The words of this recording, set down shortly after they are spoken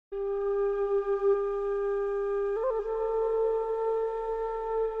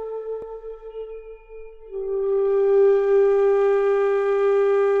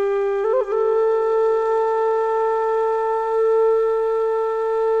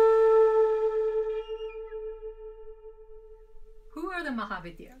the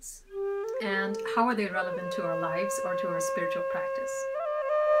Mahavidyas, and how are they relevant to our lives or to our spiritual practice?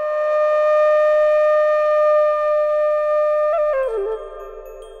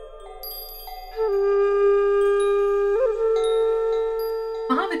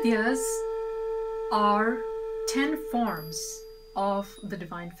 Mahavidyas are 10 forms of the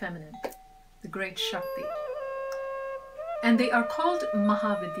divine feminine, the great Shakti. And they are called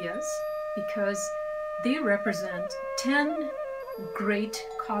Mahavidyas because they represent 10 great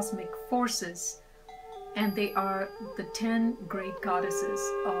cosmic forces, and they are the 10 great goddesses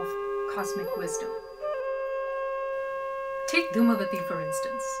of cosmic wisdom. Take Dhumavati for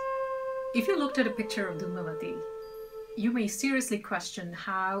instance. If you looked at a picture of Dhumavati, you may seriously question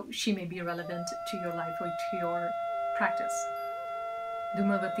how she may be relevant to your life or to your practice.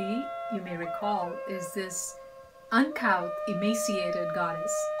 Dhumavati, you may recall, is this uncouth, emaciated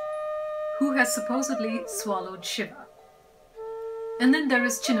goddess who has supposedly swallowed Shiva. And then there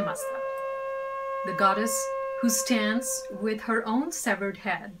is Chinnamasta, the goddess who stands with her own severed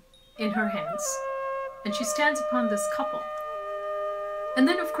head in her hands, and she stands upon this couple. And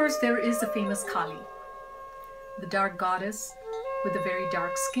then of course there is the famous Kali, the dark goddess with the very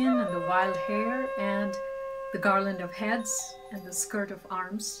dark skin and the wild hair and the garland of heads and the skirt of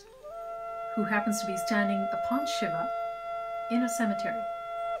arms, who happens to be standing upon Shiva in a cemetery.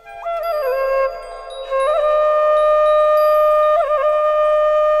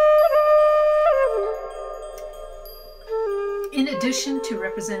 In addition to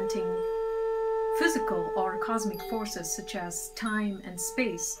representing physical or cosmic forces such as time and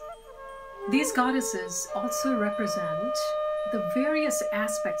space, these goddesses also represent the various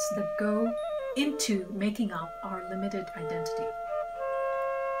aspects that go into making up our limited identity.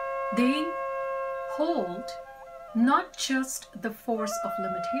 They hold not just the force of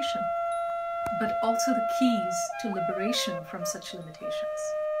limitation, but also the keys to liberation from such limitations.